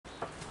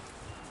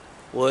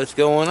What's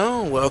going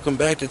on? Welcome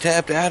back to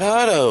Tapped Out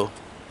Auto.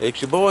 It's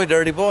your boy,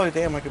 Dirty Boy.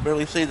 Damn, I can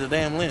barely see the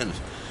damn lens.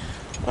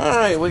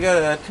 Alright, we got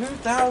a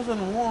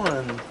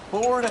 2001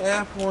 Ford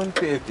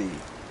F-150.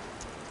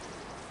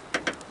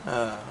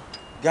 Uh,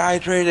 Guy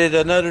traded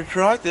another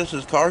truck. This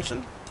is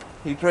Carson.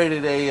 He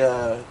traded a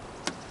uh,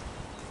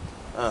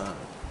 kind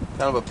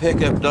of a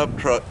pickup dump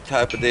truck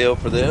type of deal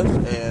for this,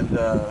 and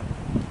I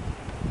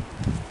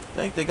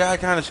think the guy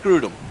kind of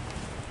screwed him.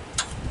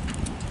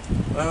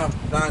 Well,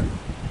 not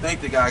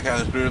think the guy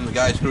kind of screwed him. The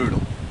guy screwed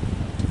him.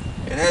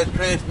 It has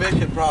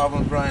transmission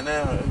problems right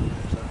now. That's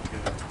not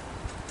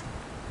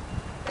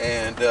good.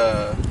 And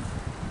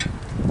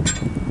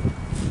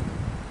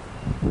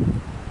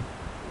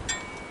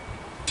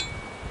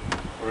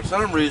for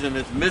some reason,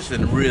 it's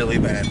missing really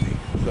badly.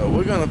 So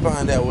we're gonna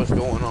find out what's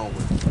going on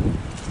with it.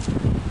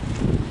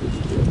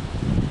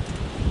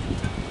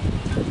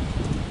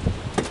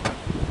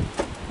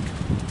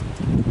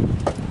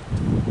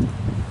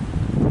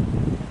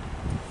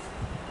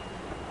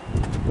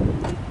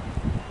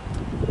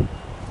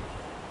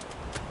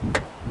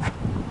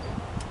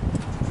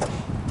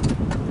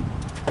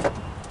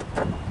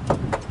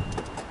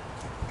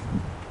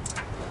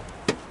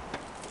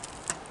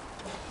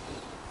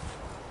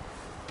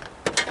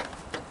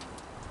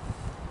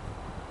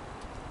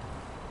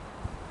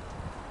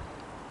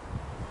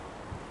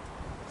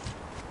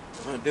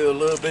 I'm gonna do a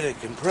little bit of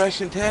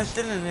compression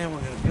testing, and then we're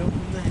gonna go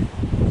from there.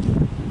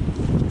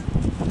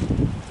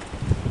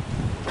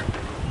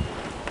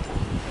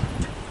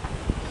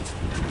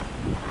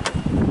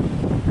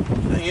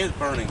 This thing is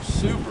burning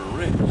super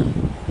rich.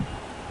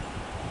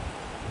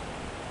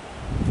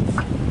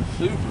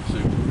 Super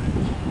rich.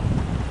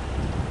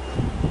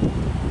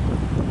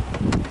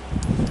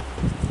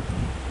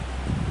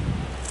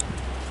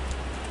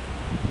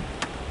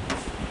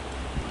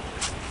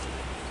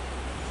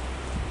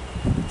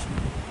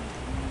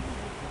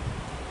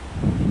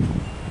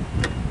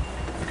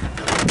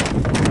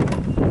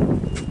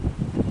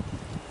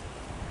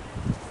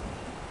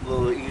 A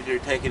little easier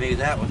taking these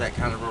out with that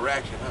kind of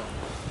erection, huh?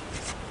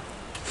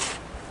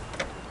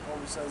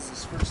 Always has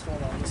this first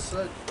one on this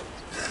side.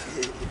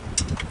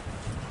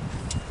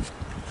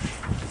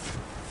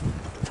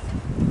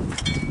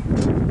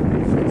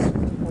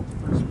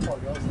 First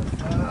plug, I was like,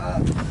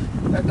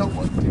 that don't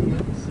look too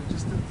good. So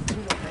just did the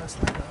tune-up last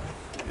night.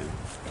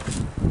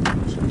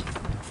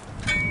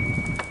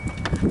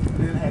 I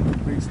didn't have the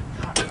basic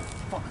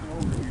fucking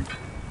over here.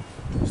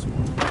 This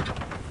one.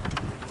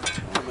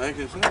 I'll make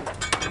it sense.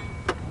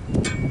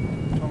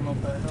 Coming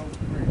up that hill,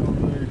 right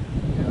over there.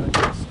 Yeah, I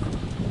guess.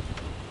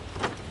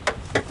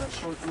 That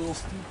short little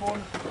steep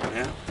one.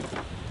 Yeah.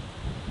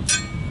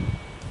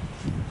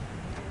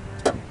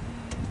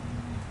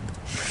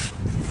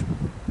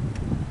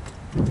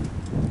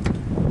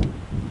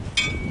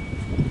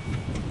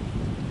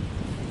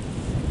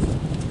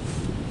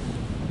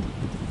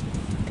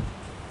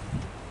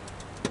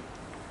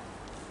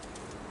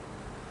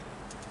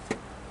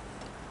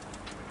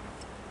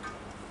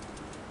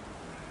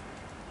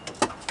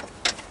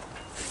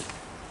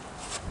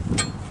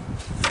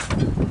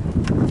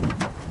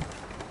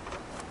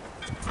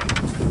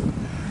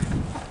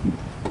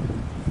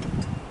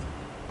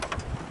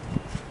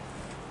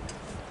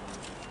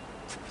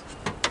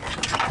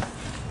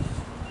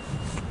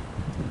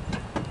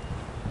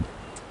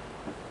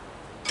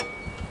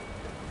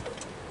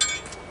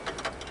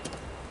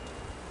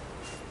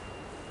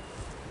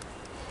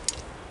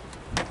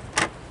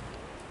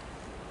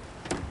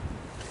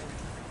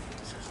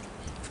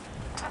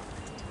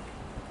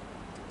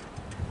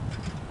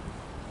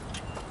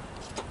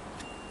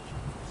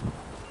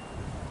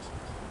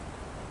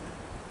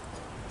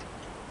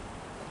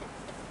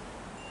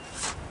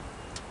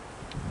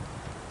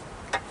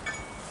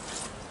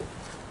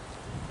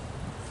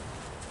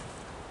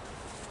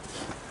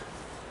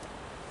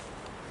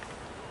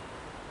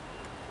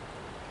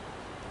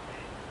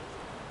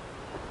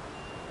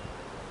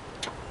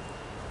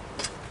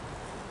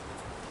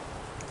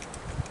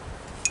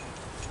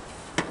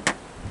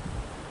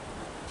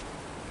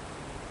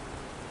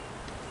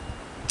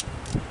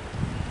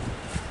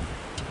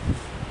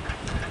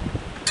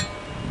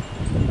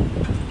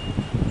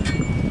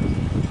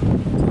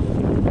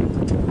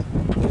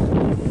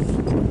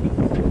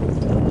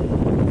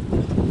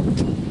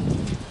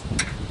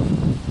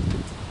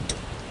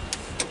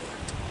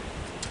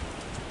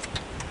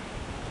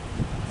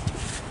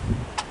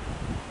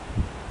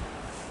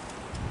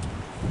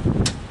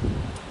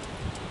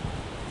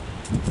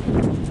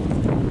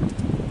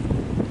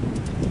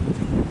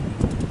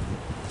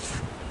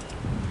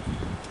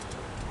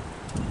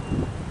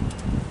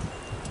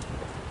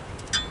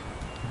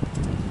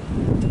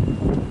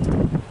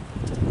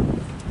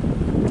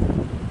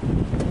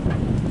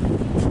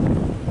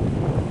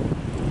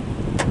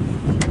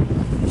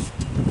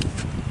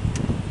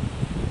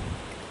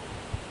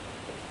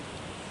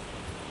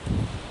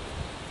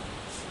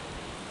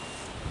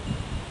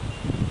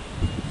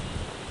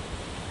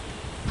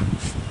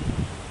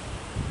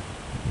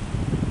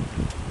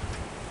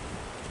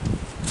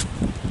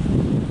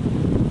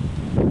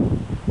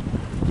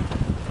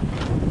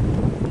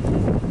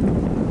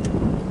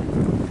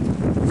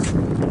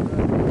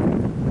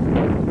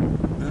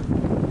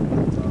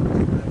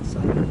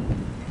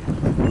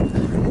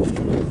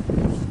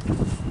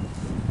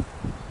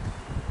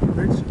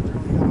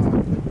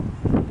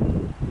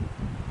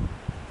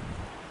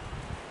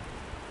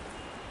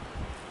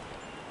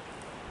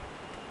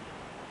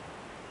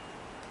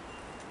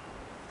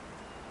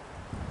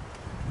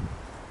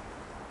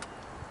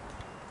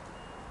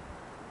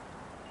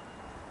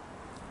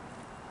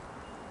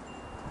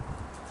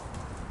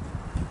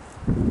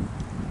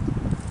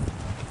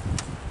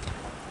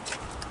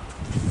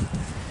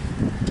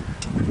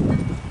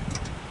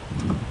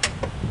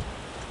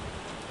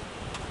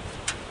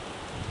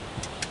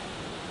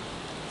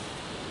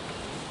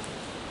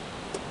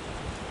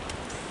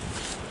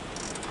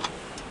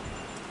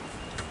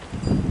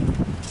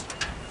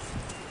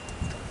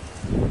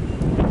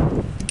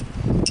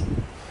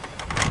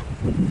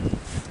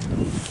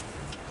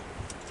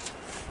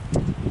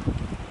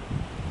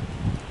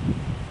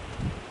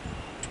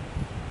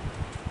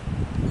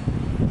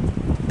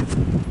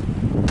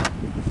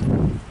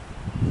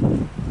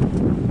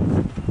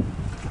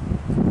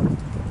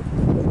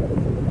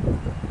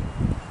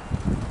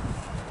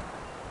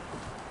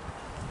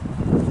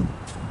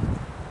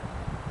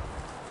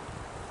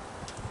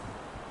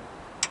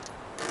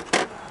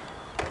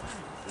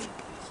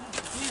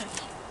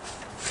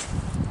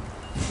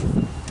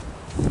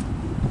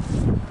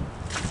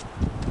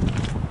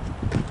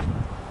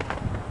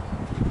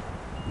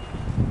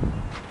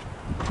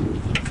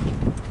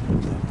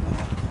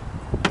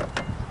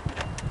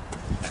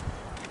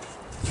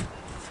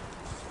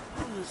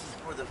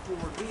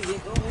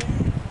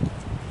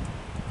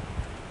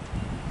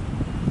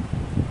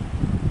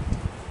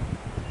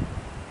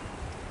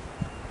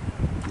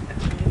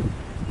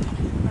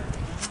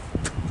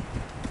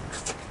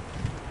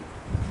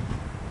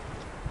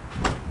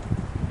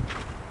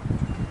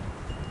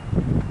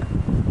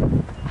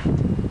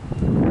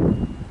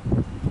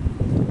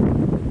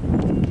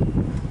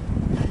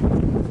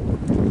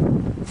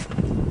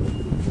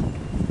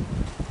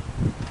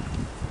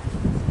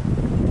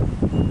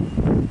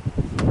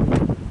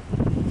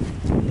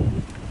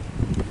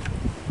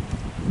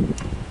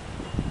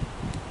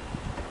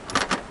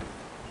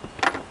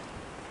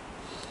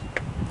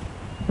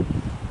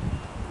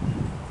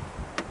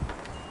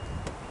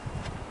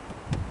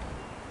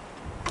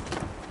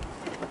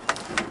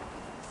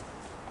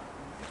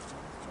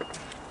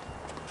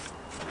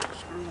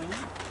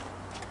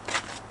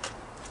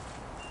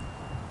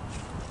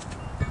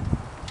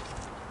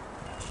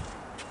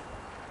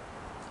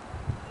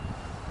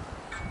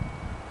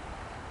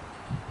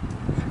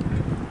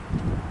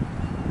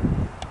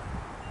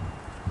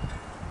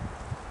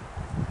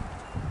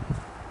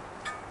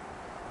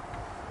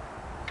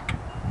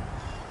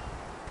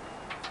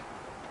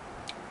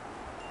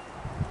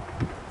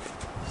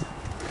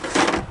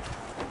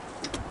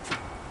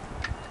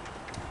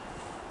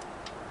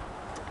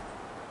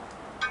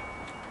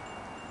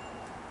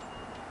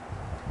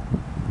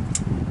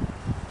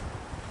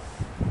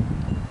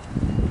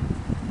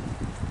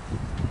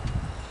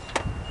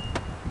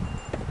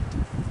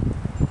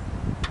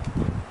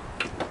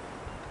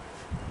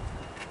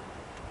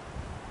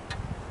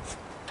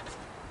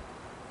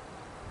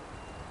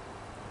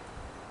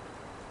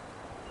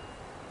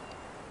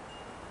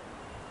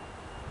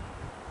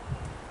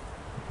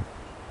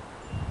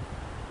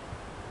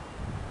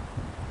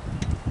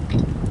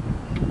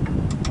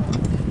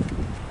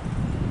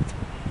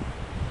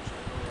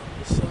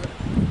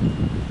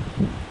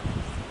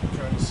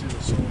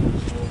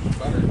 a little bit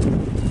better.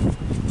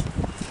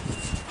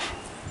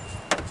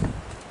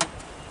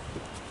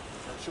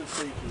 I should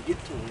say you can get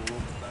to it a little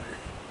bit better.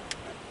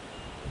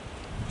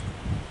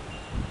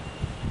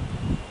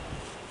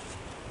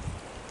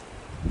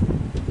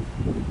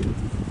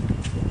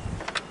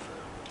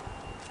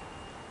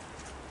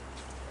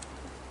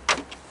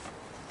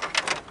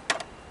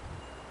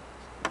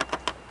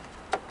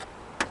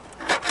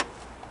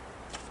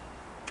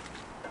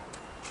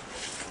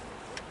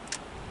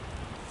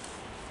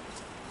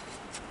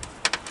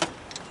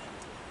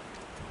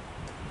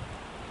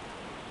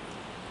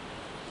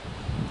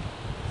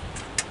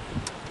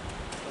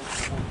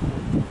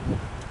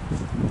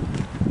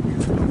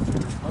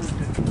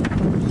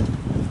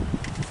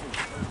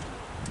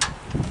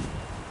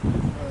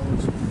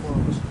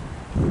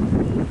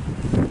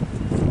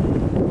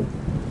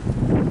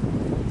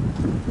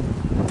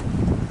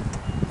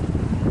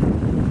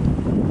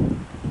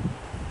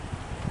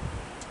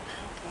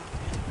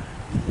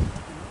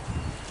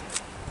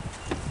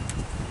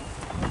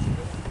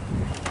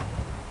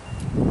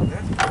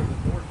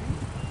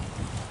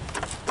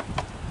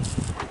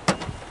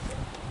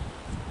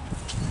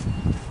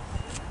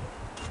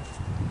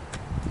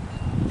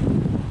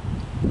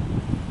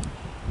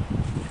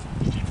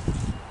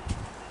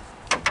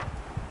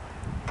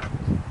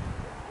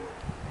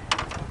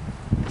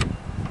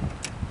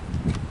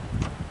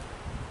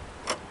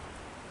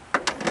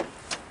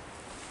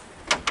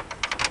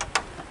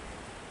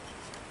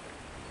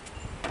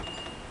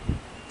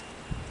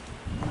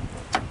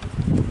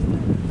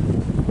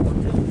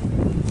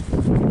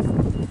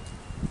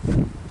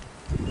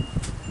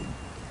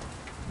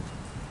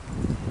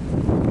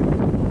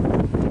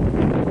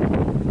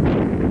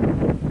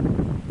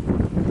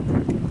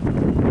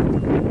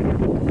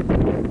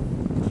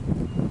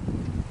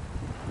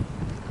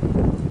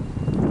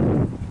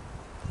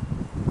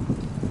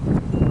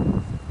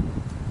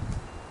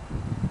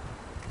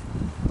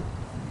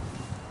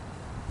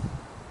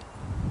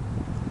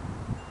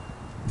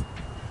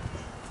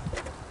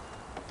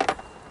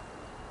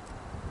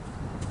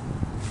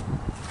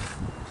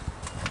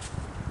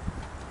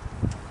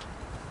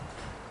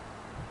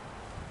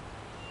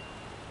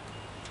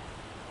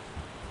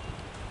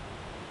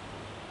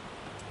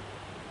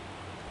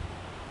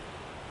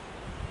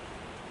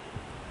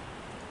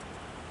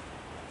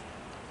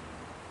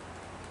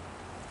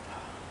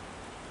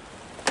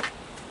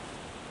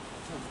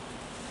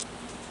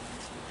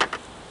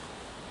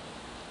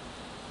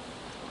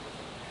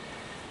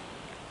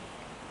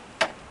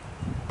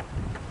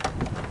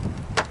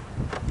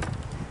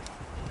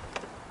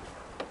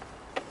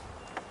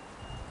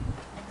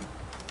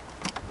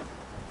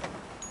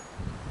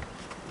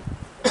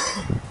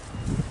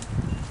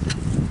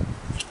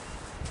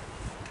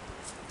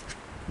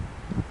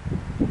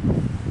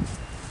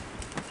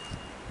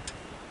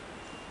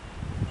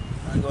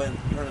 Go ahead and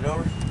turn it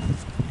over.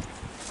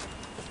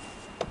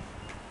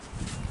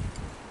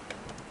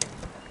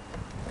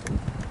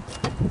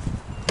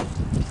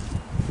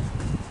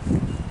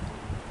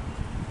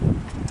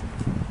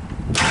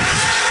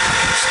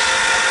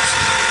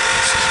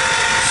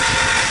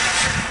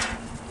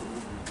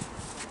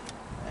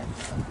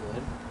 That's not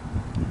good.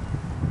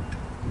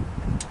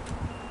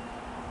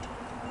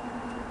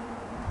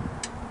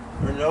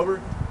 Turn it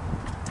over.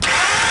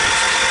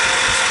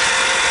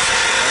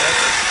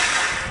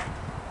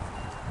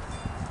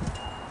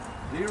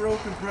 Zero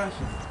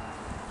compression.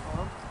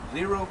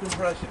 Zero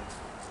compression.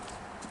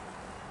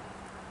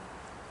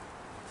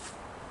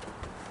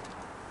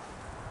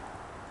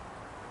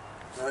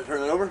 All right,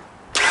 turn it over. Back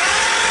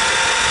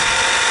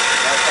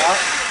out.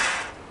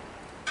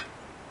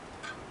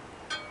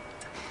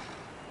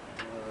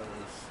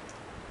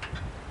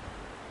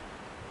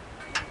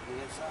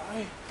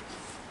 PSI.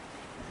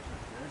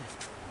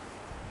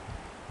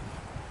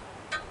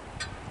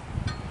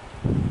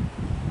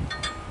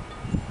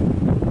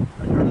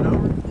 Turn it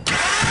over.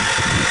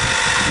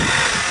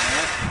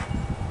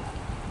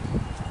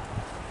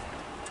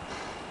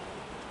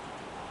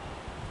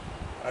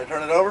 All right,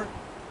 turn it over.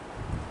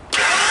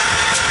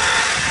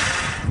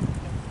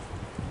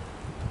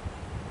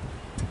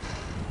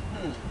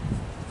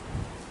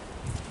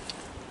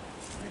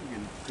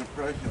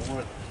 Compression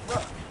went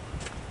stuck.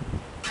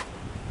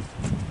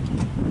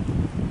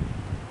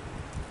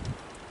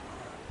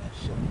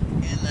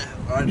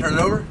 All right, turn it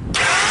over.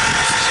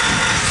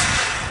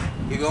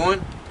 Keep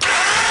going.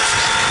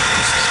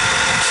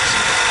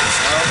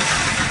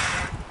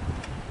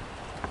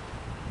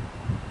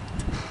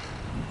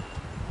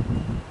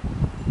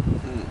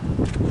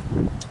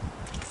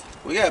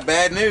 We got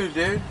bad news,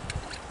 dude.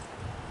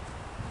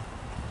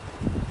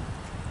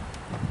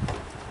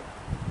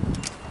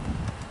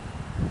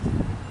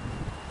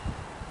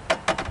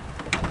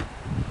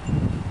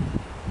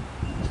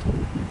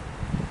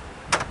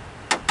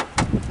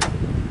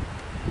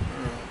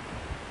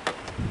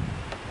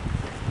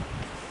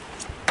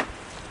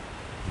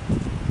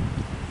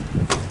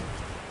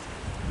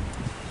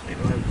 They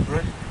don't have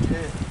compression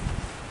yet.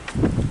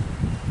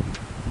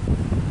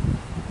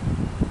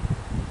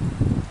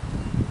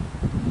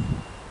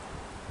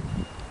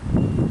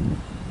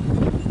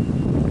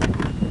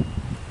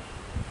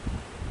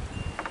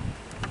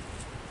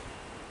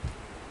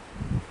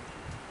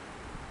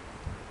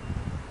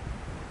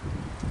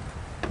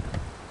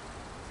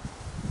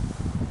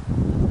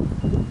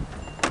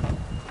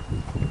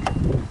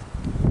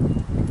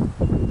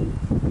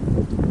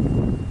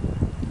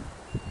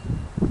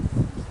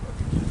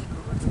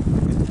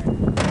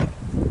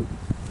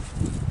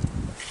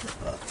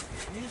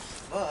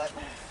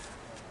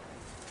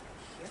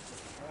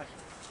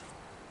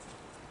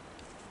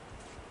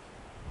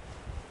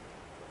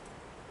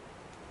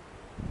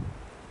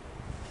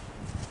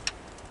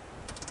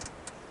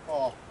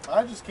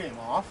 I just came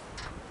off.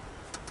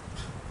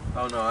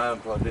 Oh no, I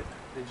unplugged it.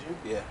 Did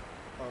you? Yeah.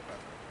 Okay.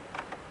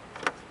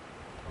 I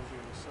was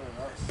gonna say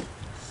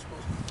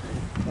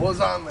that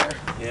was on there.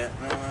 Yeah,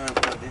 no, I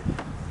unplugged it.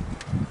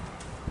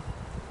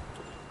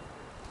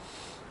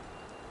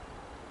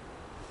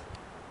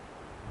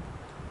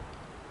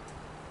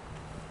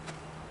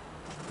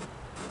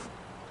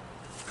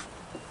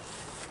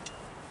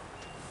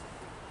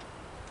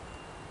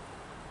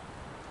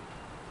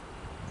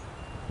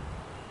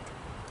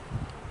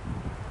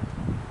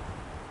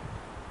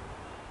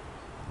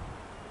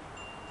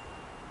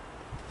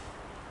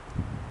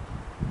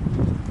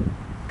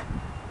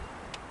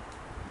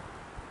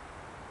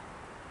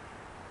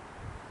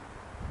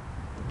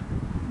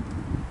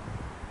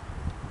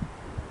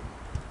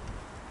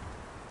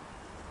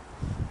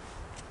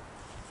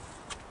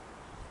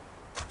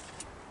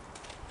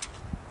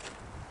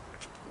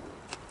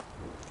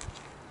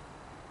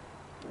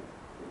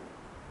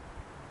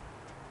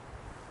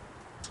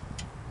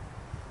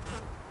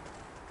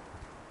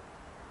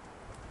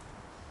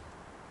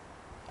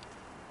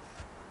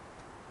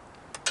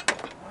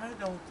 Why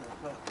don't the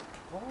fucking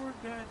four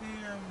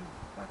goddamn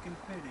fucking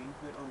fittings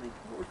fit on these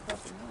four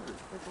fucking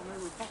motors? Fit on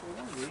every fucking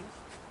one of these.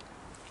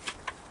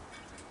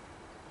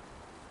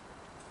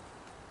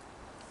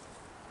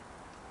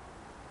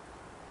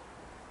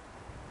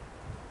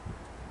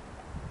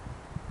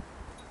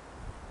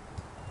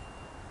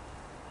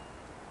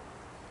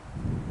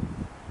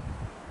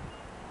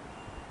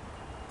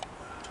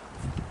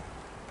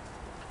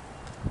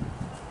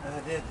 I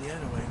did the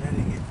other way, and I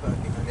didn't get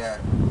fucking. I got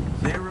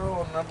 0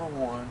 on number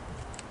 1.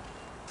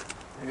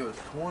 I think it was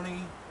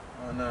 20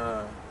 on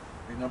the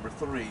number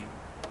 3,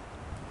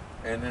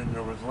 and then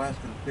there was less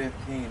than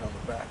 15 on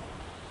the back.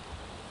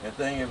 And the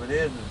thing of it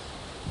is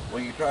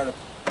when you try to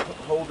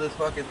hold this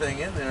fucking thing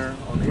in there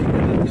on the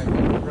end, it's got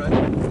no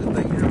pressure. This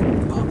thing here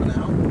is popping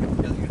out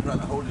because you're trying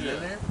to hold it in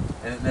there,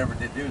 and it never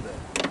did do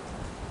that.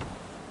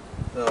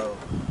 So.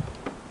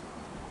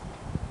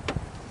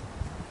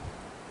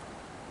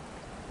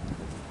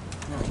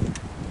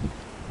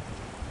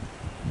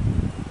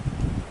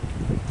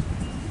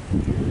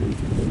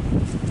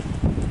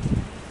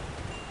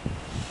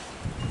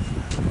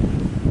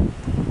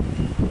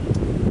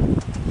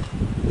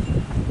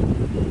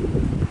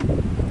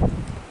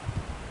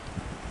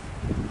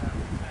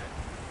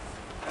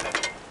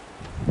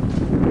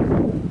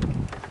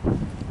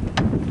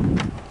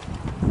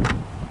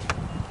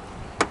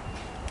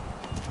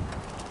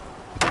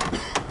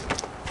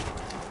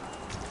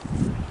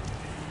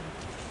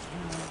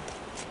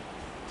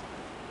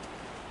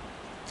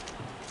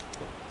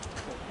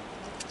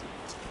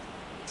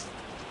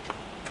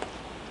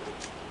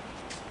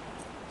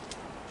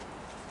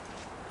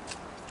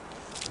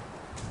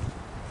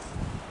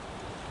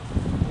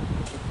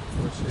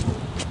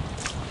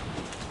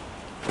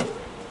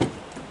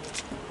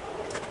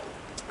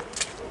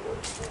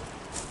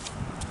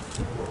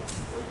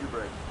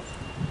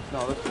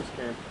 No, this just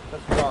came.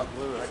 That's raw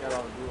glue. I got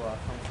all the glue off.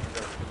 I'm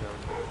just gonna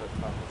go to the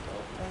top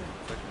myself.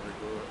 So I can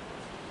reglue it.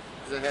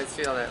 Cause I had to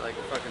see all that, like,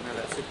 fucking had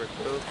that super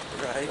glue.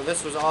 Right. So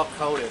this was all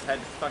coated. Had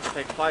to fucking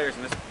take pliers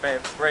and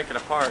just break it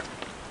apart.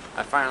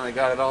 I finally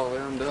got it all the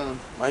way undone.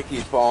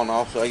 Mikey's falling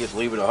off, so I just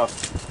leave it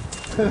off.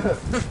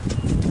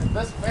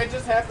 It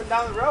just happened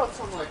down the road,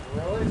 so I'm like,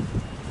 really?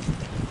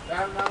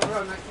 Driving down the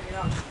road, next thing you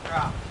know, it just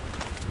dropped.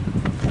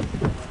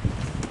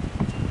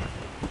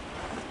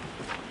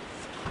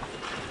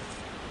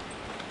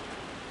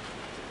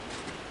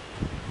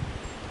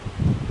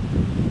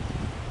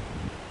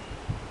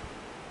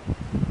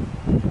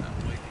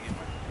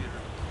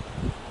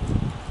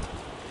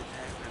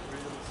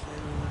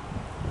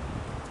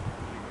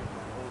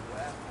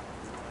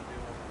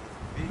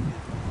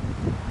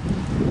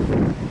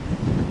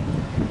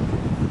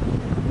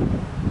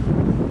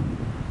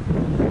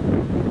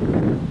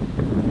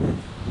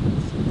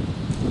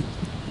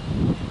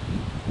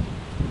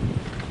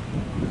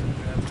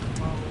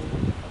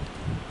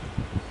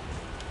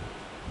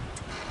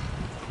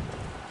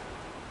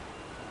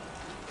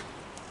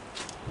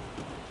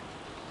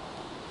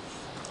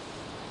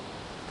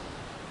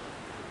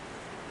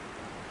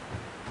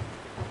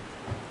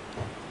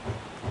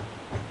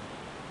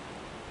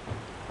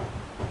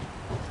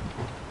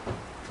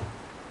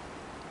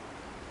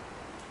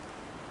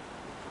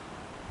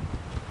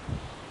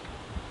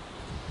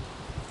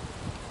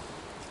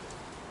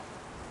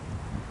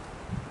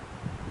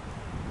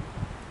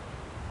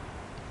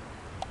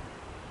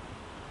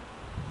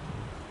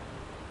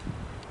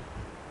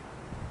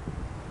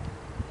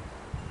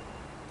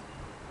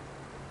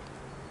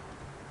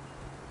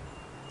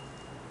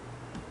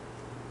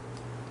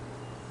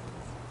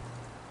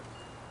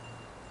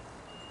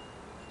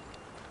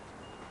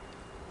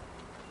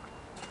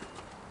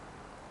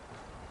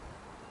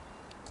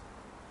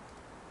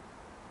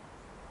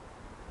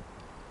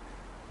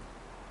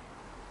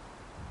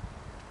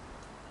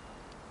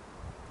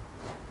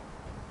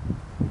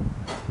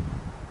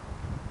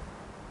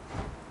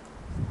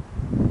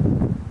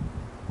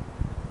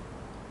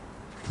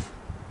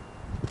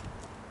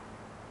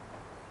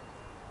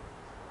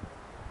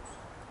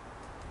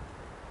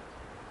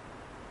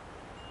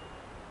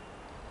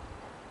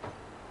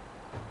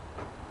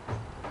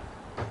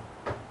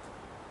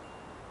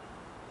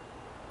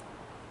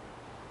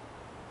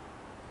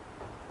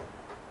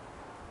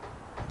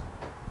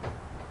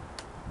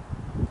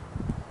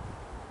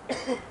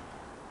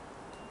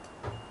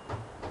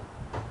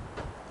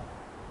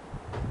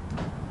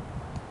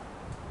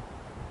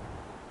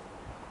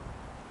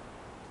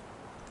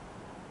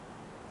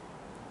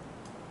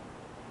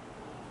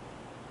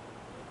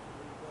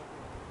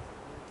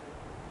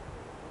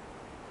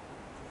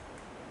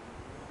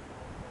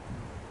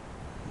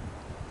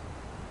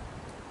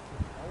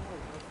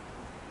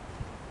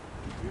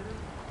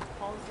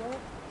 does that?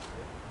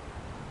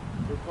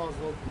 It cause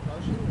low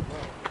compression or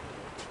no?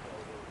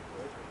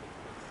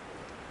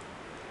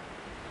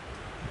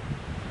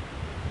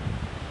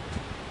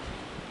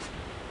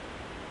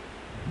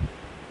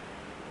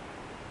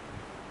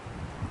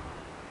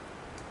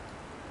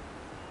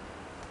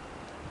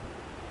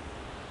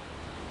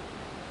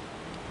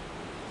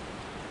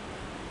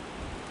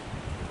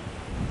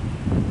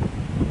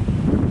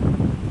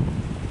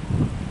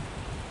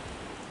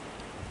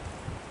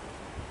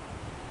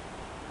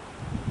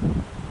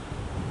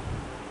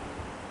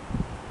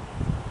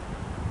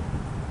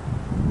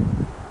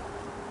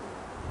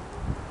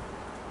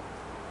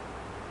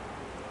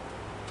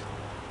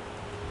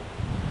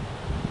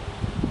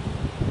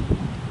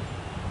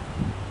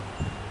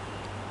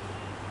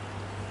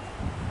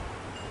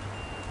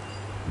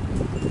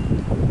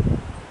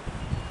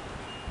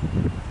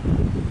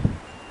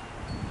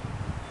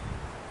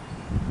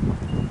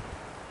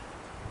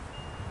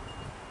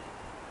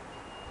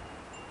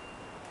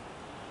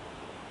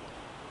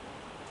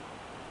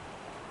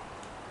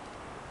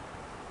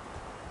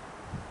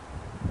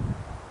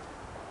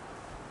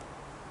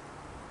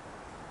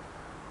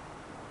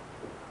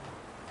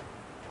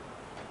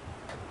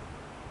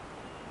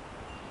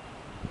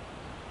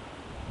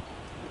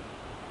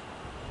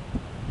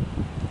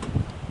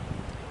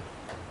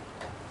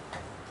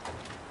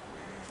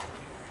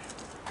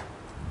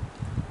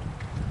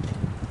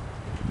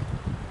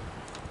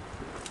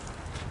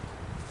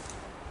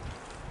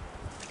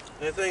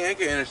 The thing I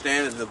can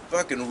understand is the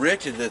fucking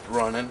riches it's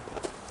running.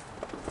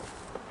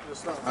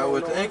 It's not I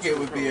would no think it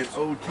would be an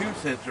codes. O2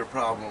 sensor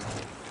problem.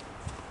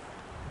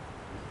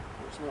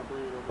 It's not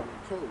bringing up any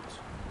codes.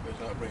 It's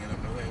not bringing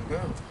up no damn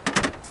codes.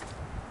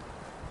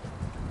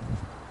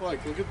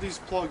 Like, look at these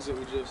plugs that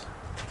we just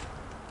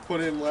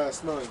put in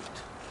last night.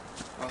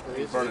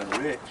 It's burning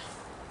rich.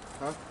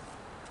 Huh?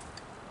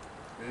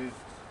 It's-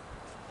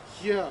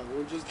 Yeah,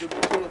 we just did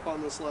the tune-up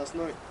on this last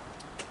night.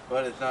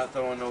 But it's not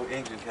throwing no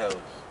engine codes.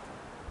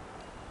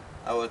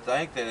 I would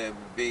think that it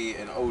would be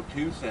an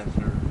O2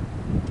 sensor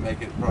to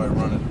make it probably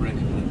run as rich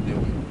as it's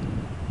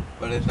doing.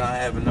 But it's not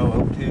having no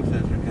O2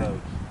 sensor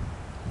codes.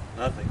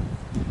 Nothing.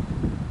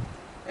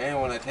 And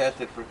when I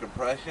tested for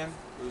compression,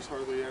 There's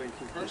hardly any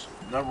compression.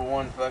 number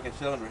one fucking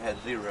cylinder has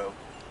 0.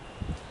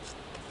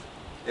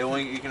 And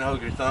when you can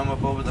hold your thumb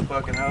up over the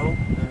fucking hole,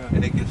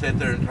 and it can sit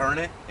there and turn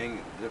it, and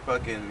the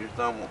fucking your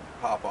thumb will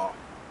pop off.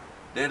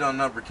 Did on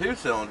number 2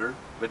 cylinder,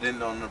 but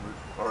didn't on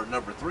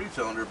number 3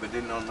 cylinder, but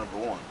didn't on number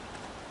 1.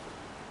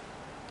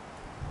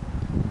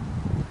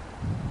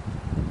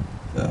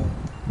 So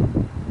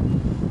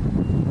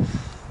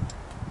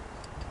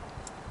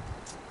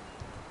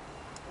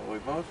well, we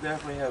most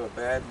definitely have a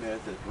bad myth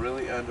that's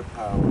really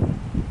underpowered,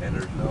 and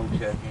there's no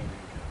checking.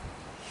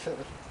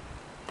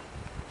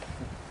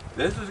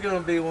 This is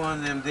going to be one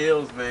of them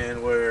deals,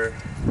 man, where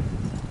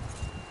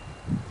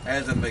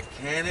as a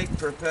mechanic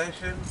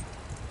profession,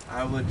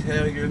 I would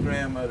tell your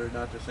grandmother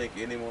not to sink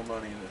any more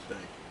money in this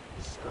thing.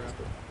 Scrap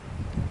it.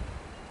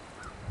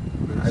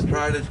 I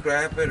try to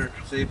scrap it or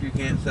see if you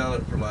can't sell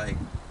it for like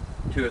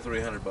 $200 or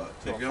 $300.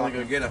 If you're only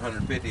going to get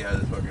 150 out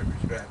of this fucker, if you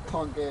scrap it.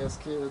 Punk ass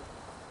kid.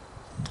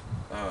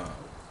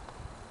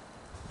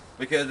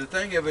 Because the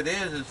thing of it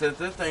is since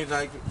this thing's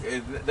like,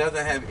 it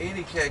doesn't have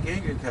any check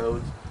engine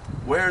codes,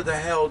 where the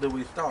hell do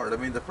we start? I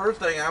mean, the first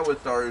thing I would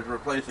start is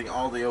replacing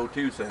all the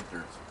O2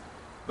 sensors.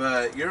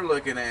 But you're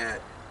looking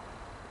at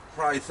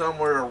probably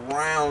somewhere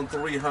around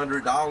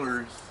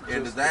 $300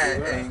 into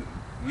that, and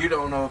you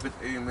don't know if it's,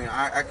 I mean,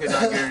 I could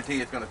not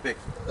guarantee it's going to fix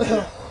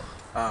it.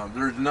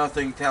 There's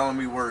nothing telling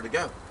me where to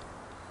go.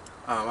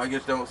 I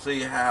just don't see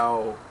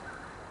how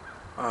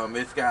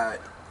it's got,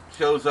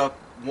 shows up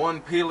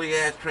one peely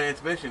ass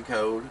transmission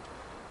code,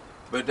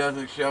 but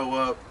doesn't show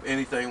up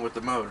anything with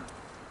the motor.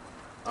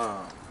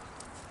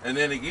 And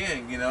then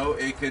again, you know,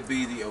 it could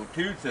be the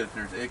O2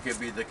 sensors, it could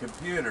be the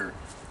computer,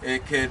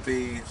 it could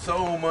be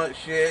so much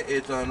shit,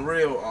 it's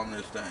unreal on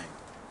this thing.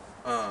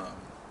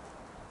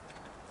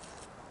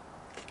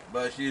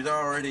 But she's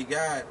already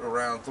got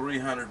around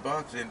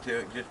 $300 into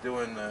it just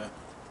doing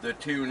the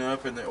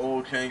tune-up and the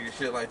oil change and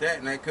shit like that,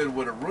 and that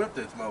would have ruined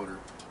this motor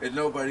if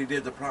nobody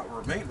did the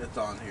proper maintenance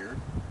on here.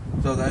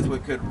 So that's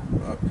what could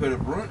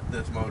have ruined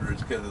this motor,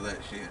 is because of that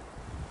shit.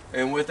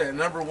 And with that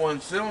number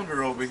 1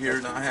 cylinder over here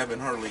not having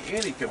hardly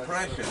any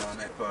compression on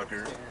that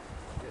fucker,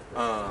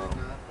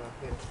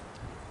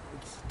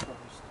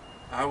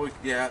 I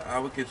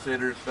would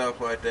consider stuff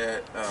like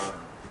that,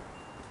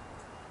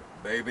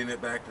 babying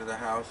it back to the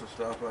house and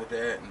stuff like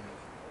that. And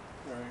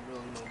There ain't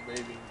really no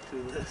babying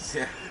to this.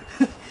 yeah,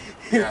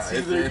 It's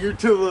either you're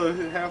to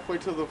the halfway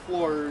to the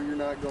floor or you're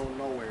not going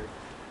nowhere.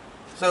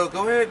 So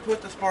go ahead and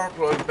put the spark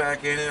plug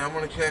back in it. I'm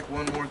going to check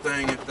one more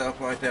thing and stuff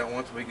like that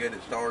once we get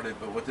it started.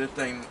 But with this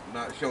thing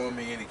not showing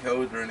me any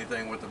codes or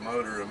anything with the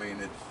motor, I mean,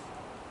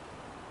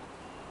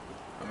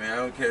 I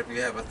don't care if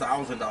you have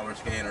 $1,000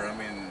 scanner. I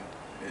mean,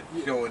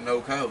 it's showing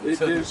no codes. It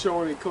didn't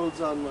show any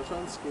codes on my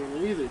front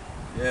scanner either.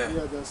 Yeah. He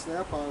had that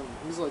snap on.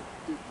 He's like,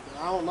 dude,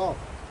 I don't know.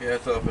 Yeah,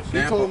 so if a He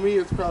snap told me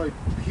it's probably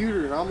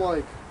computer, and I'm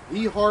like,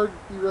 He hard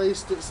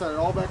erased it, sent it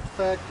all back to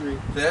factory.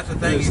 See, that's the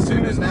thing. As He soon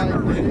should as have I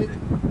never did erased it,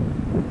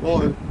 it.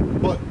 well,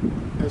 but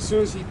as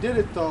soon as he did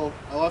it though,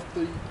 I left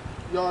the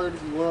yard.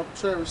 He went up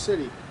to Traverse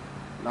City.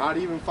 Not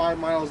even 5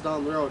 miles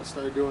down the road, it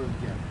started doing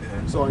it again.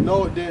 Yeah. So I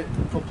know it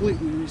didn't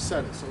completely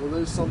reset it. So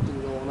there's something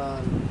going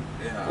on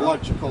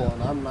electrical,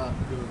 and I'm not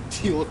going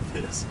to deal with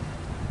this.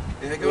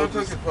 Yeah, go and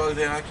took it plugged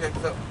in. I checked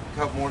up a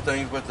couple more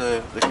things with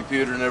the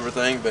computer and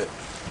everything, but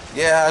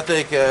yeah, I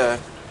think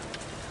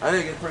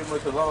it's pretty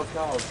much a lost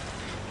cause.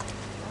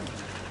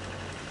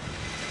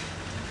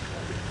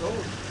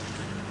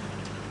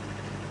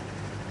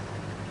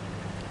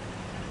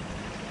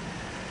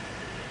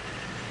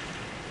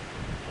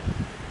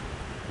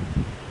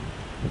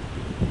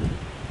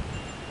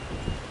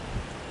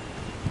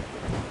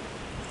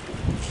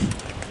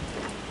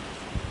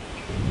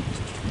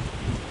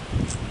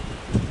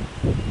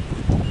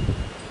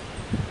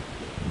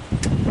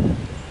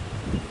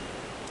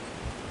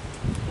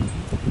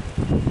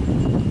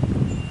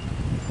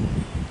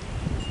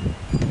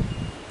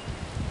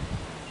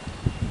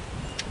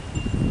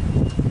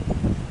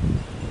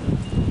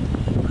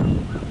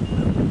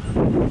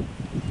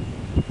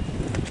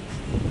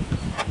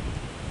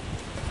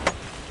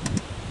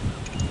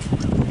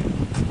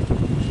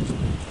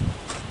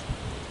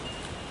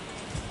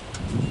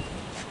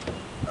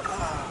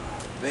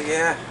 But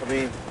yeah, I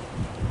mean,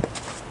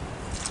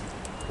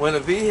 when a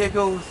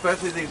vehicle,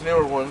 especially these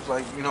newer ones,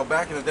 like, you know,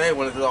 back in the day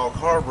when it was all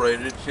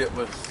carbureted, shit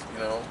was, you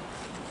know,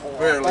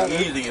 fairly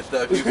easy and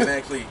stuff. You can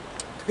actually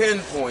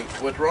pinpoint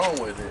what's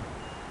wrong with it.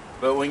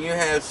 But when you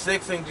have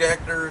 6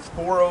 injectors,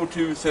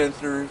 402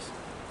 sensors,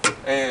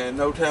 and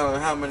no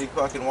telling how many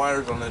fucking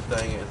wires on this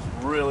thing,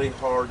 it's really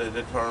hard to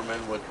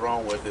determine what's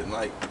wrong with it. And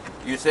like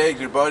you said,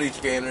 your buddy's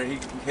scanner, he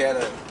had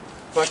a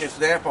fucking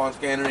snap-on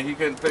scanner and he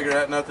couldn't figure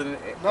out nothing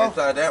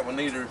inside that one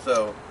either.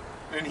 So,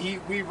 and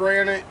we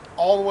ran it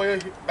all the way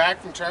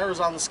back from Traverse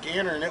on the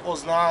scanner, and it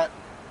was not.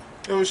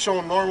 It was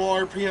showing normal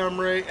RPM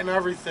rate and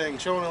everything,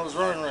 showing it was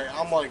running right.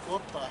 I'm like,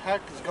 what the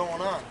heck is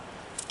going on?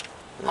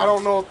 I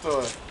don't know if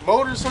the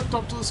motor's hooked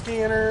up to the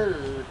scanner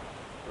or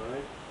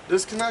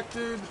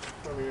disconnected.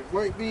 I mean, it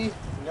might be. You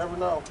never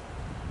know.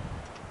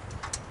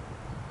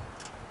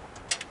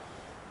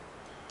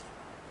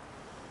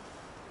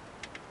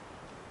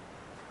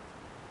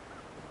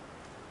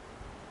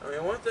 I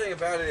mean, one thing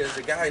about it is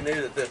the guy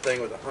knew that this thing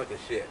was a hunk of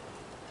shit.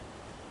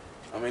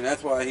 I mean,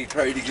 that's why he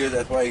traded you.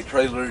 That's why he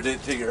trailered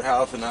it to your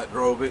house and not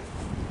drove it.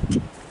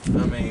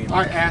 I mean,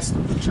 I asked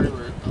him to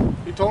trailer it though.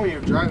 He told me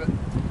to drive it.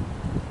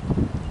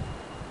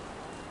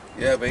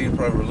 Yeah, but he was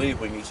probably relieved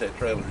when you said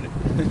trailered it.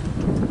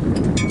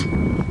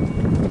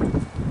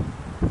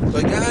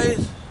 So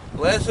guys,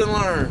 lesson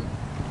learned.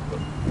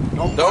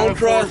 Don't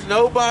trust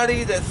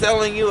nobody that's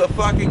selling you a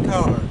fucking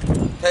car.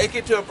 Take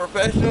it to a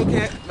professional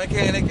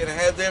mechanic and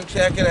have them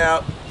check it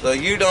out so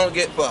you don't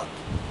get fucked.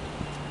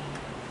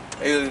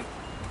 A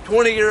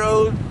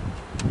 20-year-old,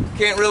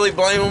 can't really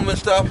blame them and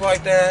stuff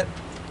like that.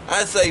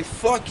 I say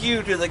fuck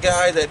you to the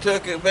guy that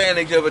took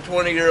advantage of a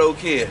 20-year-old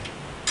kid.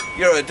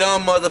 You're a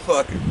dumb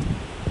motherfucker.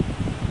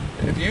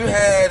 If you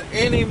had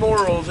any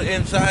morals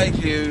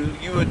inside you,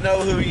 you would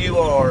know who you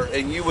are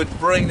and you would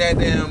bring that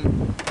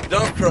damn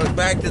dump truck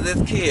back to this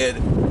kid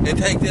and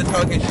take this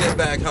fucking shit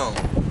back home.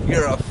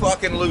 You're a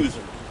fucking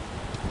loser.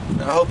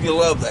 And I hope you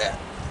love that.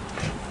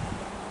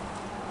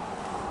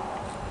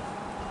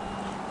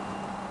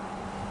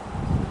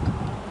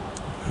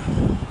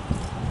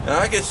 Now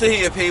I can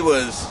see if he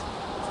was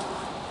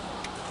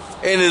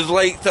in his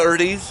late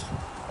 30s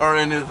or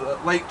in his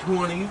late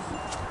 20s,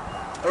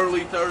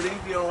 early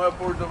 30s, you know,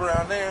 upwards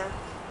around there,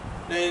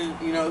 then,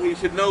 you know, he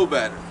should know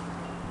better.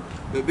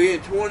 But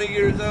being 20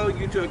 years old,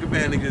 you took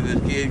advantage of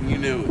this kid and you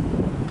knew it.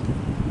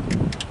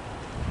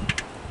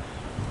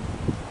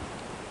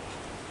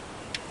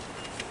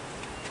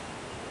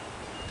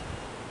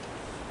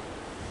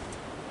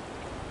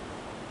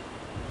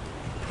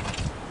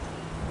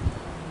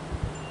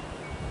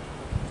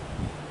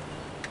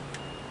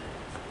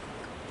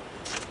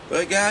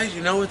 But guys,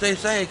 you know what they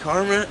say,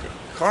 karma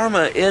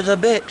is a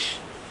bitch.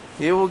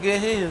 He will get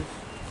his.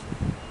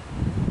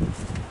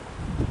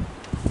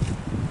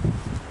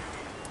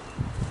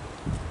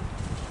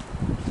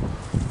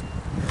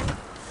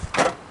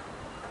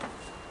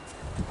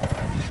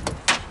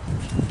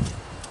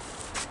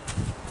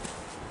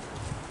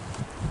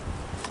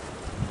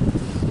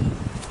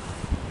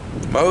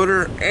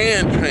 Motor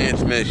and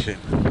transmission.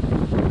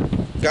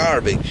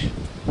 Garbage.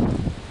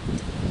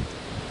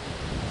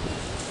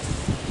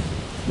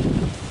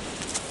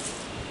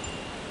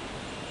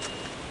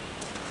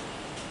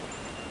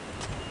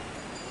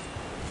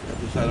 Got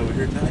this side over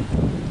here tight.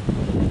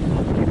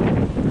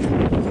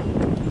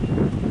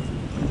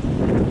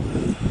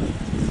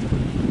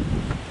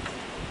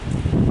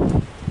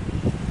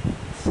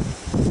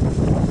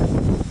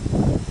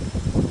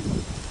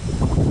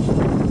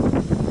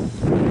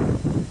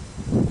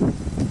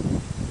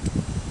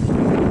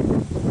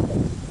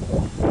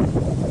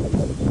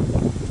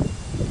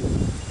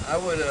 I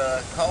would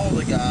call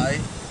the guy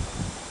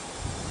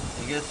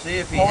and just see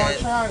if he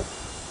had.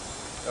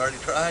 already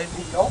tried?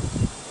 Nope.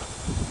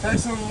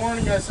 Text him in the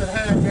morning, I said,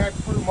 hey, I'm going to have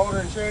to put a motor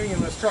and chain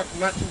in this truck. I'm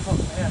not too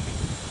fucking happy.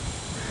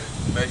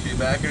 Mess you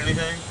back or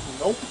anything?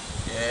 Nope.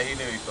 Yeah, he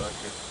knew he fucked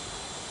you.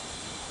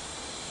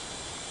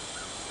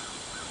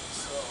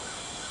 So.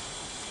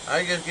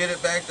 I just get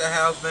it back to the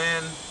house,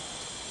 man.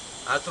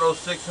 I throw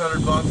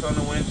 $600 on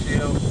the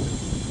windshield.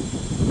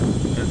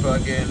 And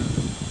fucking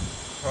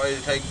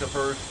probably take the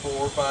first $400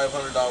 or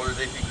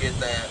 $500 if you get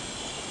that.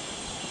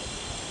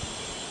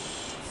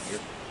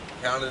 Just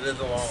count it as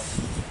a loss.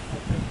 I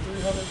paid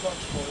 $300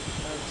 for it.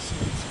 Let's see.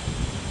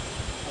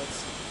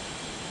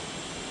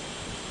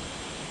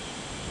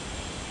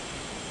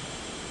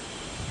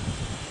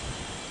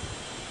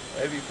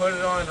 If you put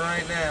it on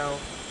right now,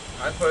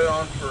 I put it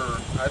on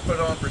for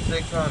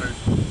 600.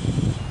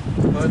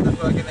 Put the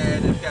fucking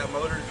ad. It's got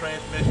motor and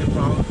transmission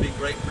problems. Be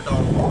great for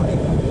dog party.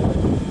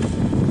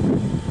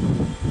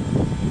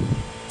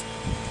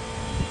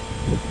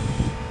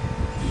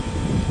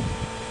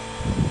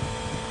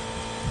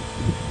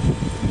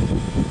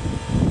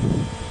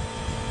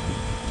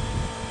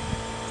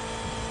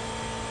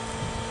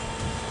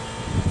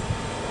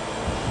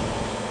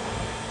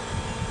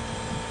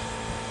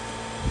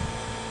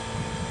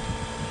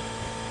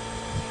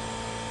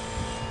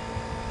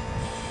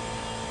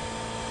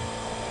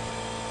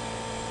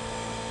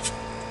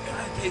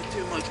 It takes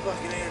too much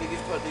fucking air to get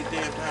put these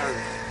damn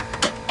tires.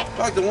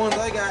 Like the ones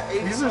I got,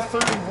 80 These are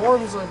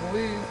 31s, I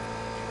believe.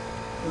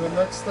 And the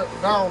next step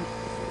down.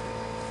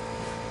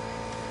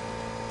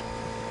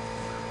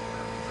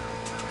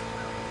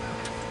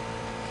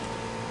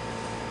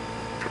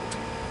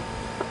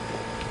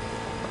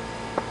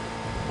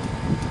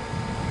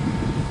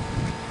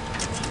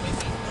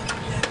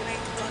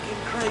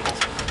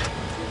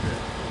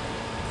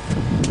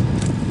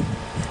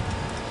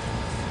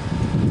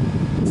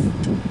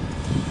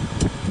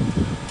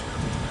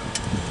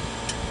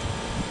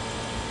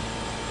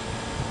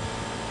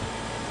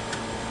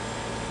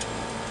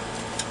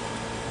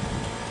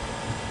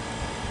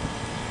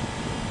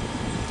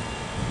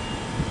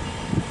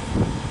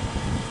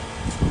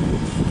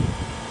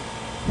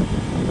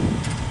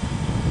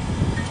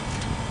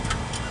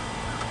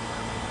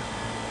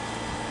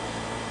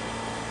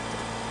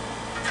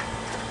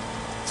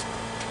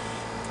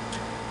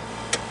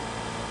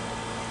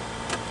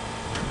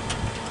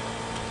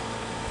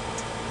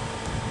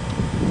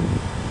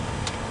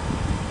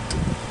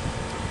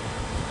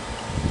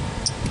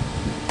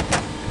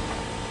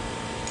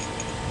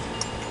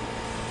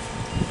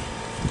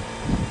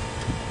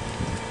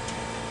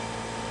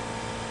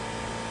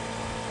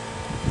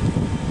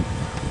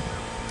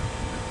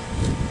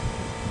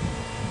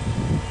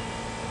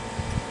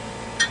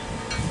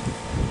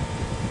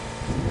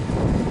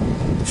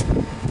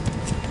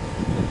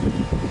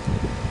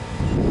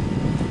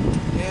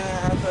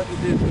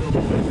 did feel boy,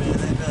 man.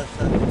 That does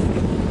suck.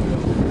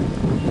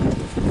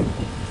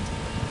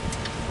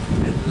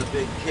 This is a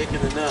big kick in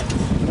the nuts.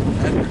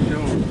 That's for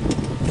sure.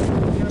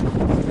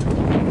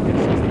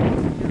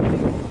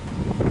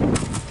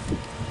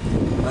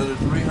 Another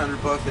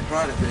 $300 to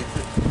try to fix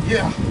it.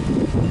 Yeah.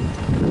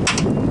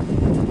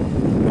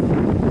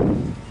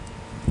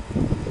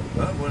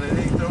 But when it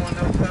ain't throwing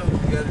no toes,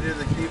 you gotta do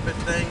the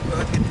cheapest thing,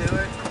 fuck it to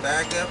it,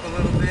 back up a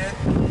little bit,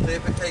 see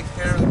if it takes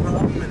care of the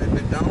problem, and if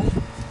it don't,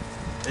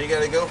 then you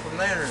gotta go from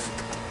there.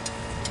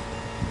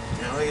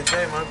 You know, like I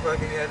say, my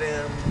fucking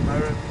goddamn, my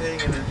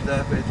opinion and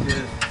stuff, it's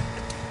just,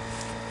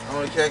 I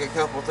only check a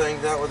couple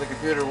things out with the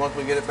computer once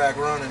we get it back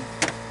running.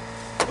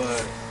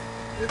 But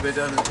if it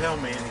doesn't tell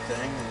me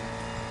anything, then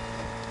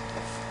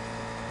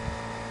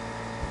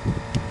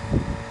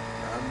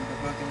I'm gonna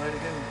fucking let it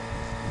go.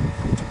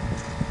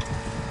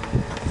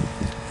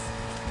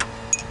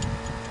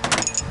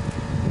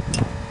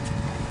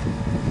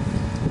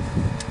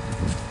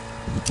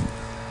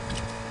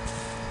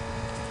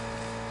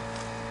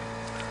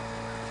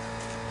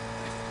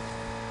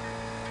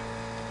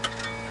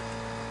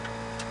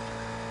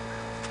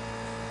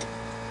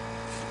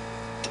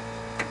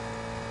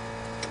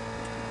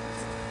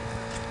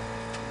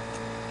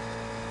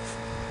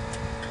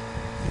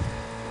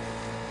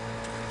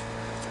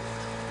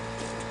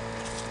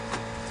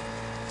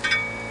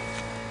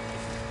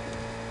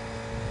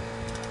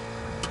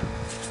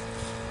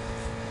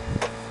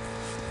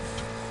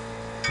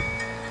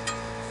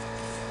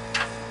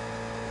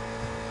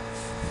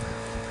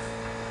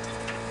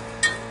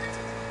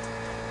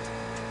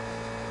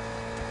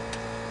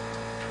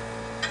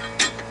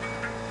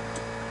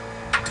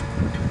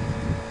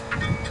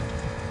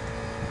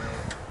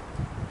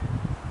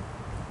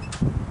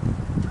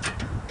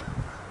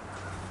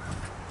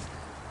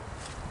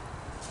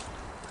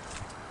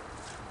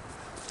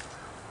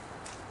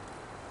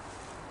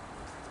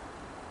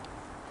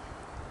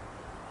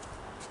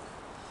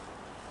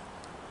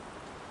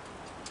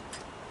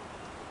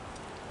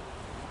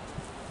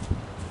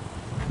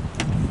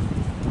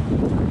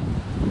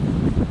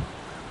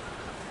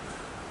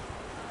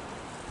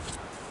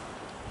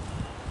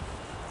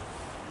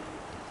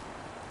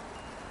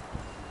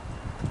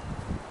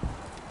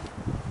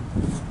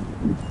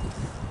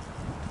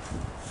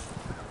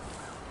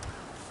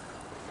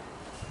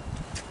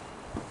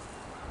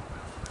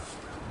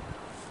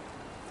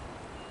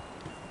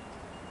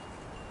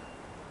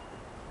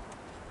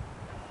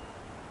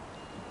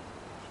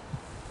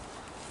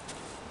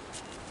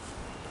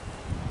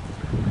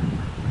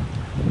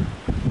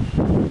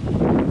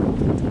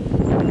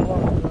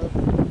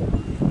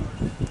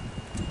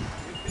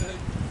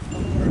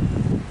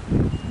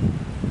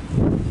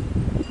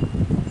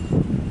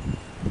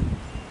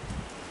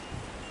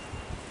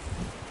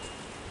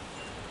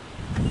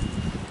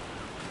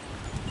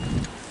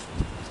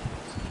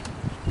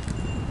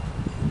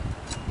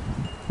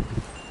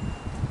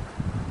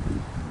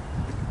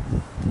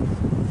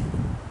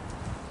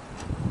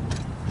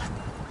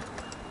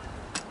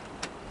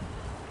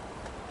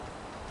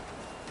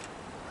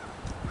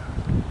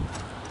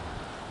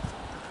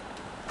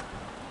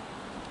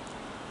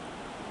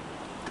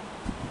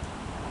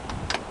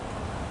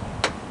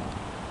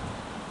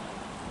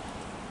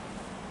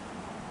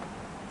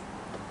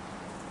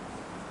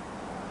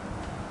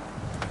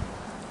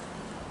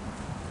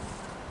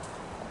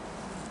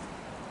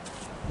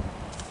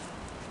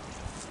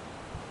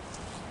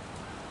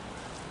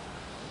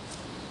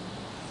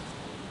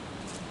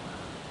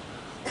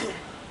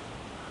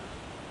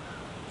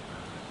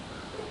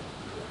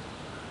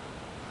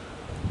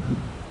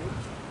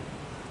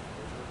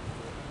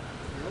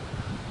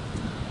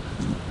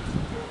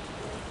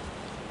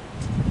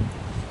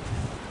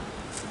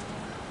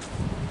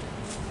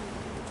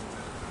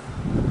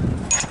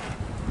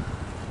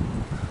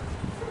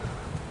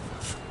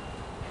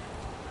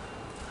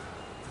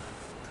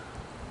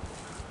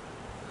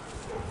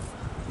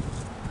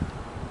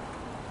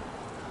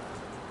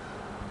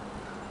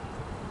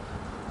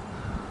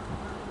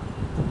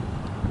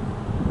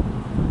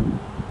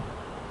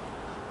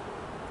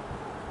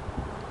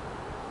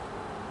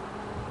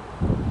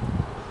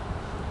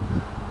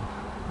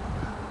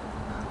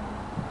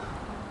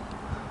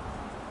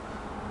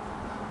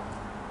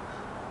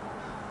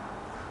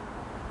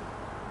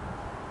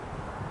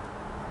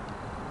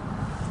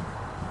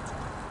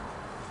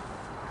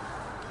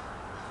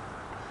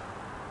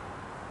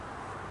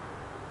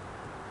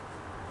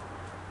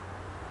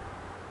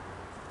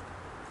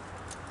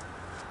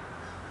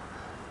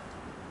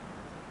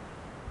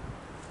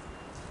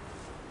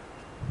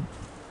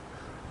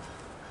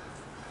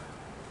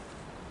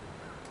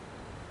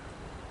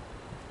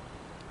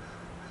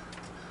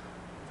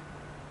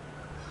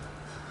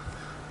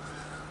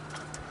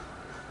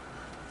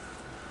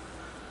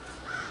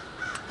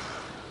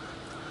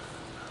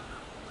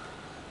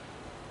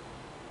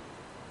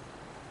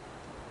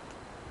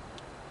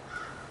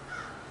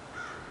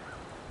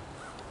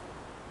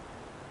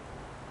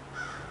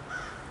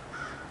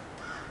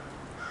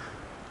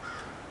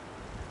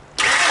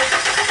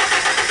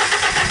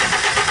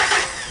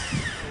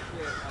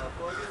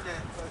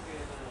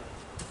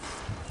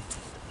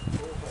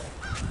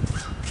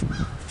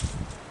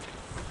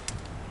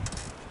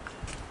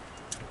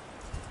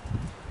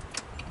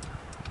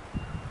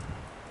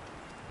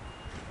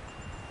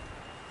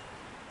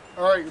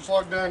 Alright, you're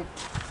plugged in.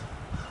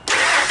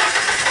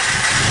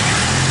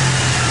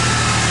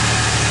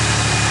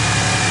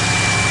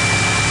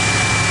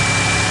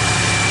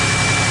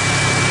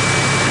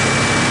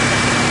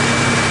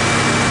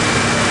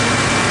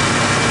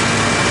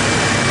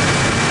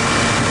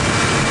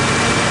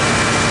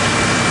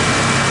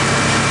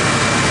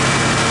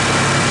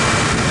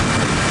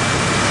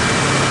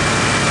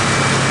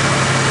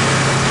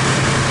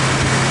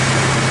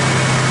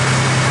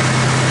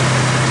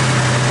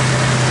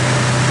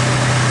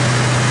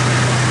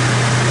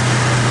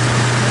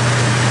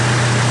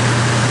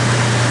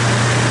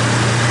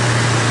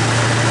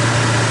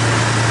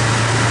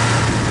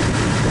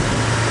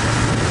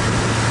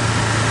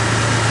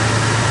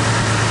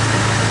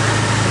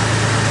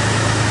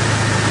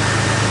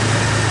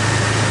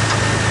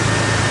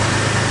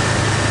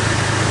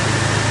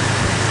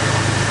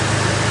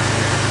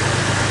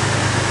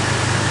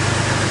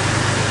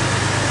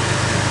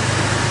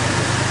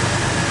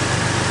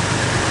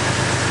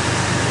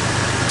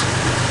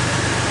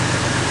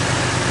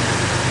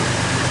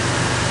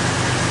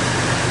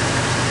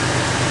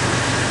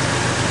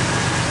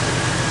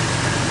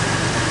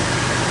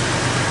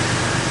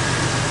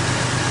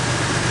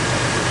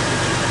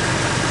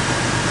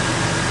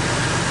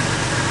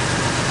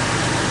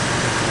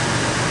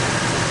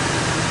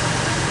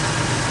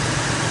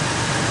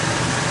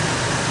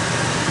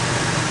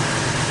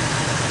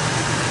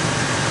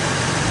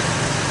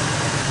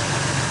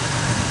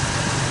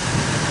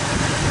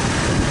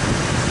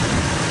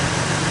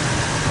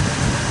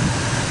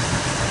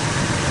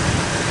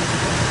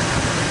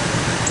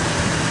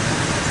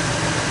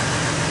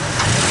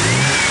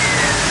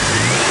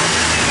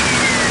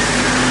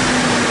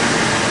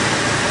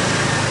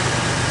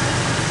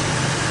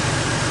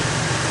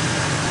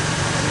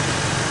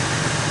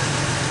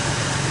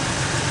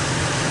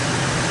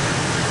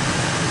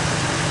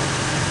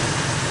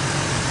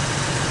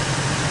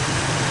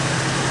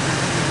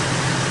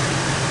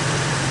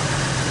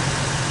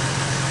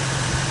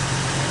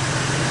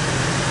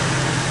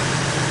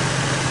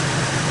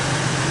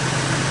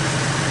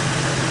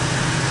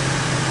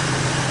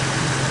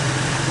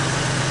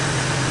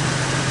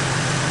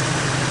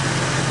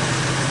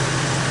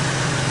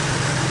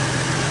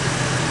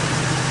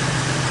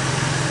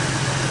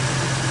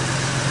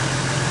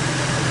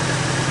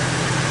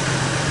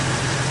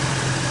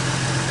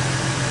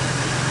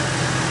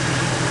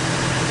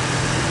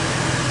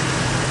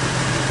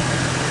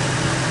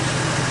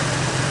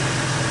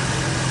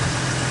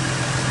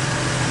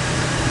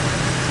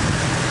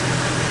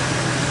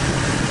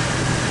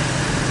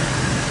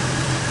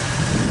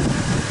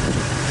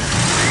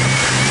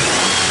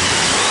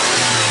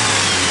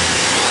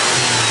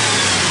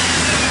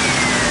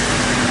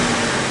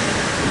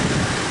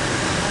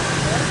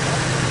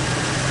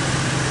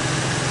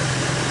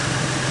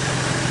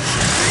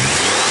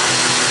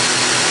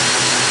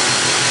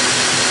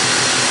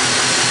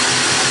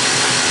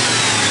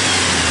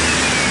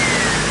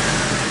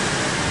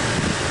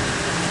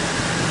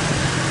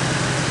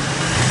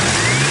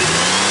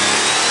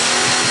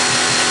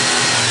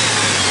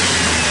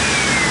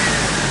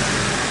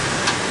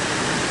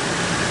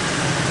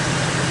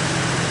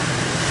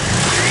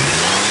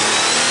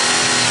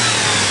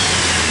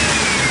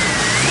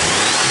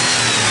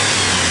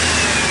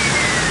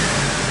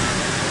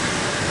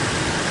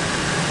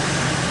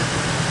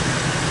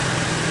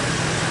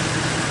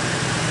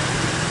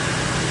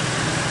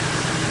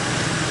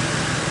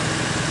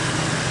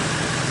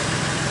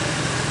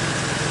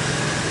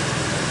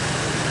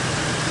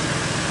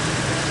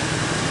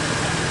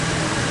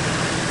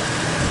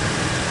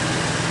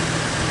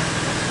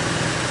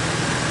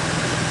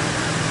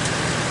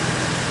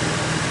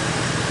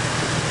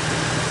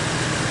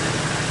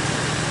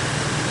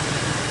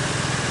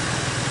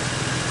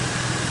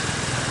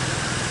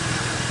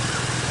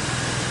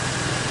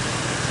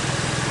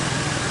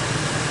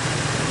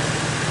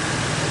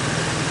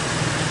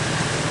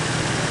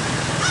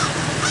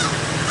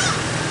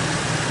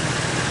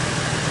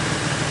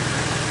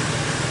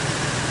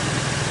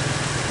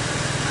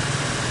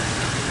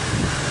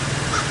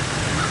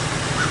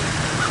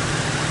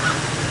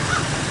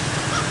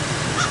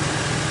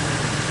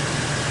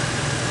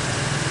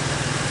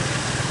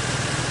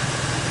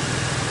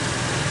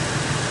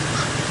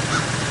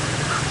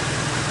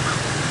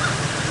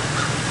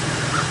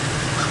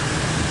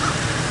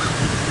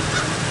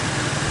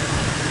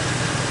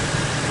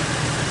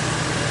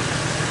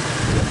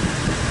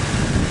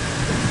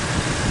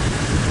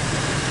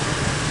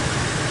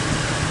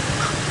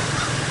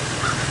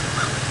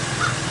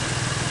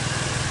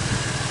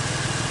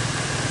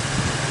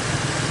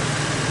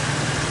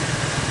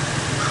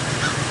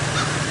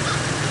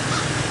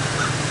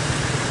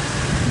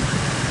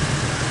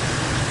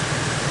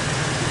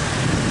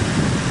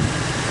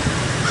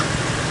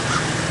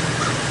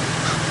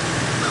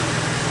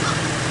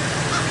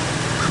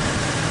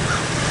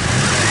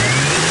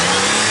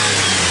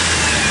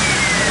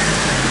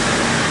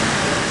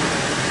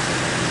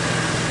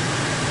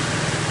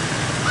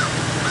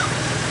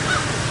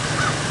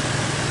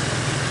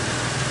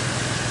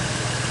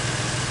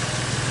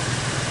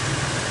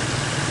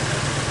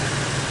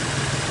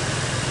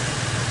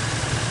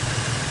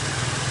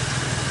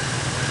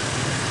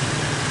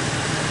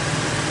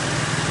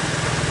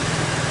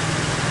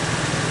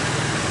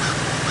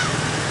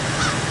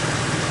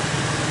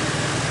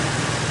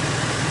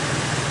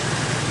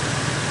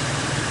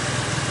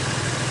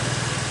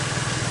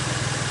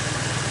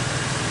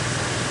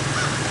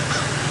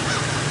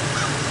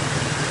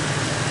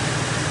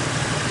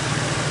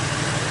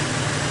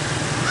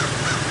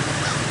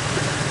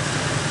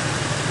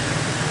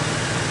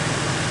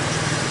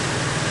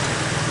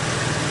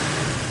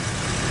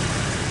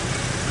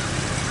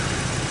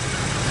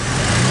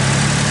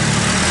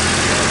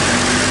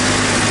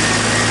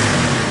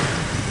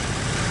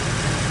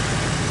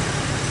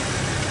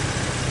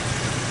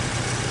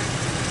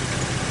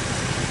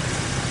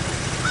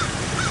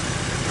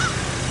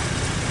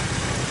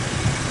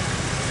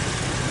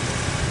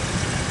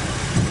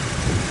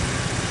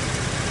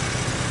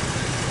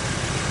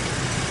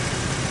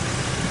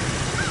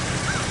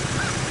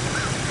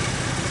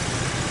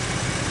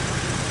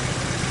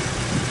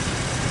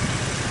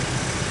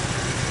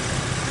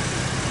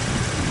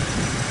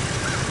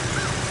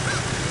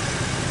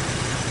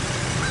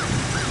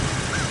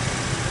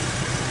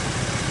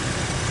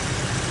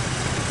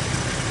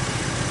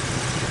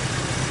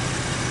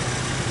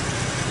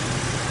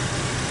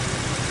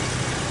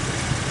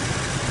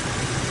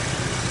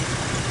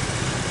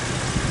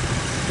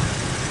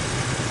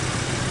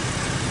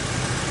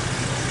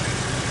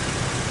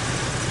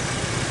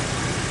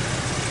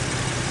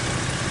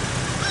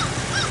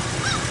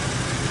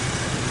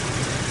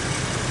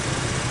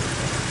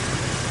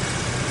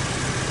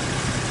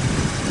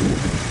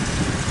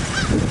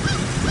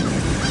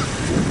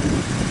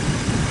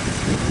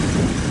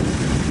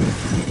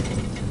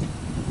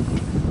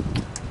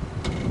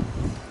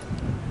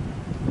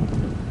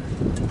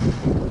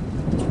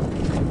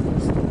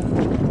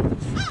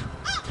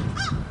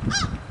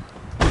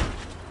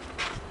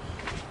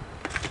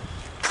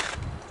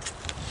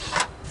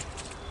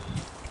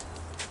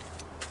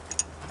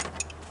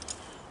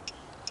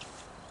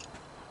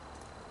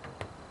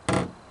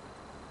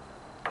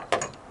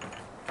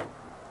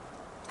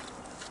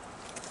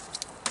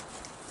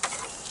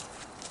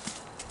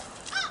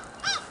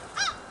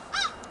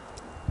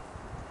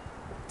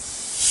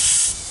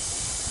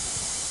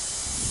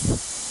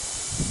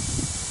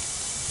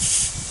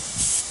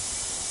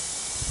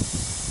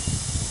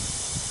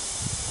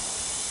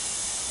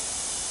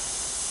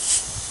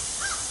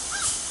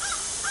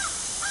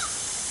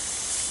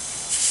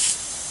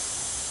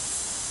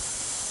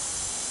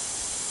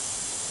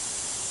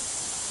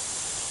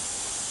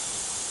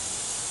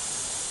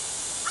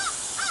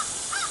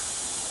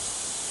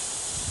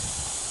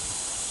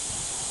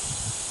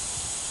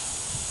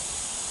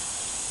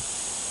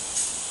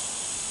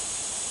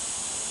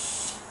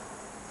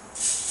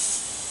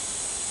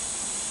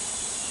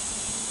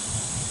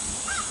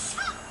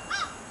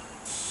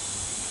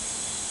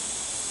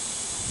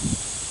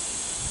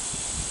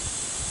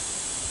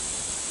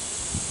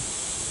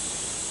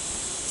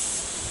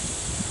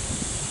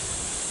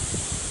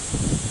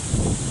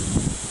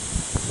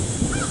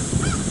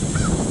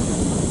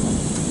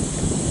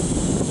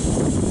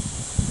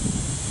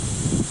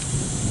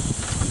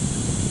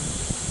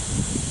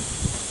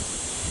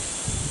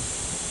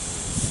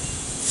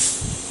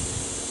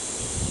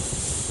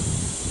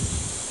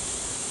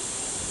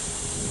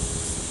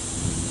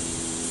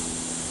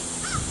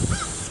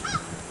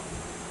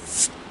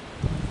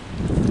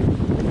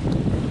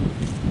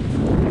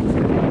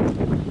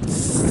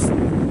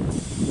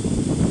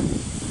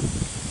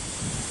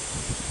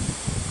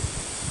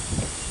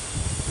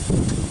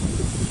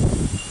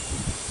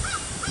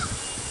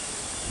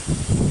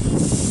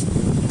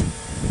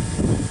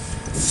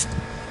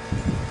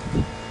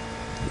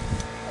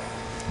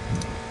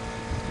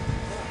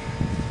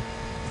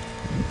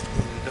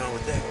 Done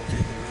with that. We'll take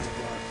it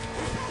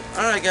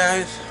around. Alright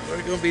guys,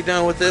 we're gonna be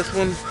done with this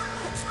one.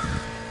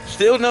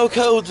 Still no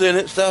codes in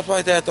it, stuff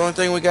like that. The only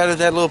thing we got is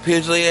that little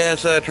piddly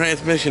ass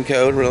transmission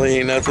code. Really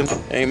ain't nothing.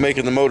 Ain't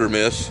making the motor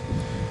miss.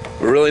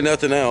 But really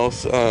nothing else.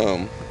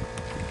 Still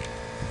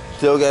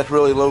got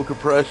really low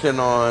compression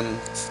on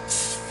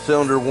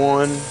cylinder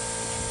 1,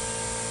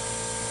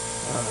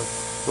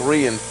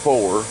 3, and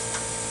 4.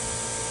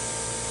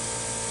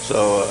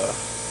 So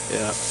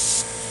yeah.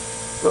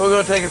 So we're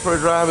gonna take it for a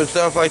drive and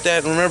stuff like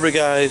that. And remember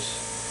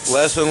guys,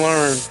 lesson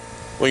learned.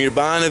 When you're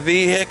buying a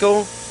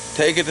vehicle,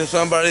 take it to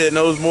somebody that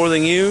knows more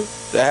than you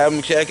to have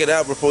them check it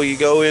out before you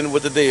go in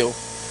with the deal.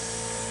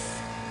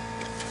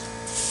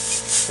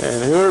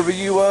 And whoever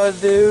you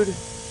was, dude,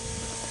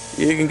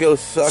 you can go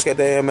suck a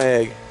damn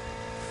egg.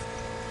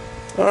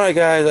 Alright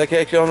guys, I'll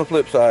catch you on the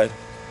flip side.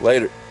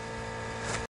 Later.